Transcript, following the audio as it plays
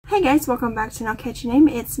Hey guys, welcome back to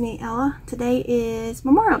Nocatchyname. It's me, Ella. Today is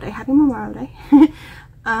Memorial Day. Happy Memorial Day.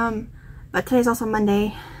 But today's also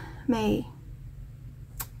Monday, May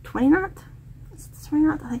 29th? It's the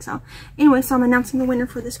 29th? I think so. Anyway, so I'm announcing the winner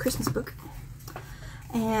for this Christmas book.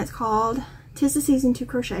 And it's called 'Tis the Season to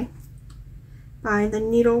Crochet by the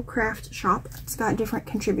Needlecraft Shop. It's got different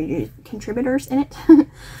contributors in it.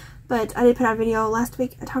 But I did put out a video last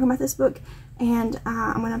week talking about this book. And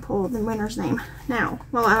I'm going to pull the winner's name now.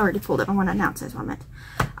 Well, I already pulled it, but I want to announce it is what I meant.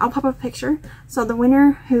 I'll pop up a picture. So the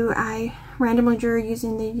winner, who I randomly drew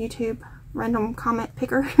using the YouTube random comment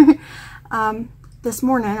picker, this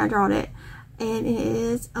morning I drawed it. And it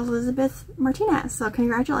is Elizabeth Martinez. So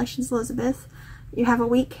congratulations, Elizabeth. You have a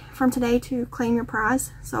week from today to claim your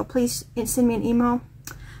prize. So please send me an email.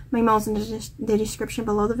 My email is in the description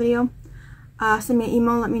below the video. Send me an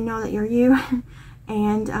email, let me know that you're you.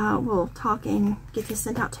 And we'll talk and get this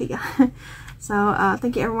sent out to you. So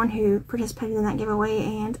thank you everyone who participated in that giveaway,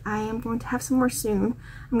 and I am going to have some more soon.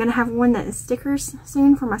 I'm going to have one that is stickers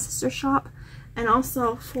soon for my sister's shop, and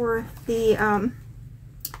also for the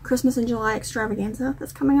Christmas in July extravaganza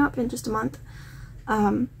that's coming up in just a month.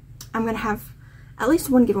 I'm going to have at least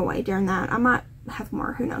one giveaway during that. I might have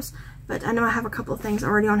more, who knows. But I know I have a couple of things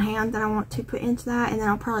already on hand that I want to put into that, and then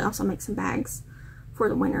I'll probably also make some bags for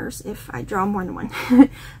the winners if I draw more than one.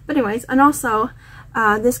 But anyways, and also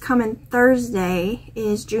this coming Thursday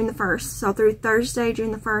is June the 1st. So through Thursday,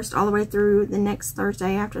 June the 1st, all the way through the next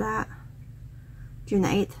Thursday after that, June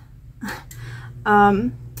the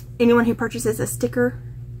 8th. Anyone who purchases a sticker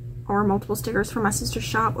or multiple stickers from my sister's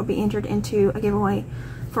shop will be entered into a giveaway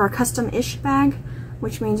for a custom-ish bag,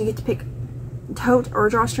 which means you get to pick tote or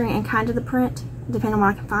drawstring and kind of the print, depending on what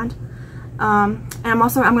I can find. And I'm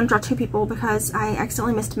going to draw two people because I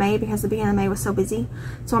accidentally missed May because the beginning of May was so busy.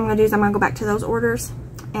 So what I'm going to do is I'm going to go back to those orders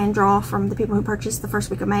and draw from the people who purchased the first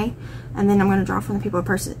week of May. And then I'm going to draw from the people who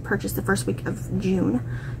purchased the first week of June.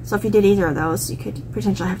 So if you did either of those, you could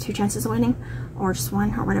potentially have two chances of winning, or just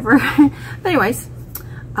one, or whatever. But anyways,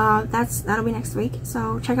 that'll be next week.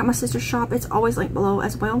 So check out my sister's shop. It's always linked below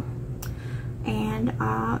as well. And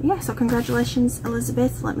yeah, so congratulations,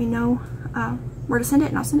 Elizabeth. Let me know where to send it,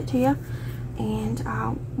 and I'll send it to you. And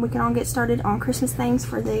we can all get started on Christmas things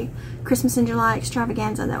for the Christmas in July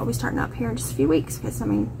extravaganza that will be starting up here in just a few weeks, because I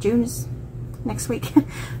mean June is next week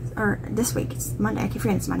or this week. It's Monday. I keep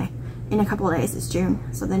forgetting it's Monday. In a couple of days it's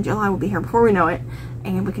June, so then July will be here before we know it,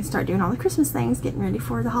 and we can start doing all the Christmas things, getting ready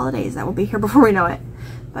for the holidays that will be here before we know it.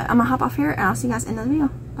 But I'm gonna hop off here, and I'll see you guys in another video.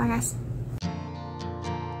 Bye guys.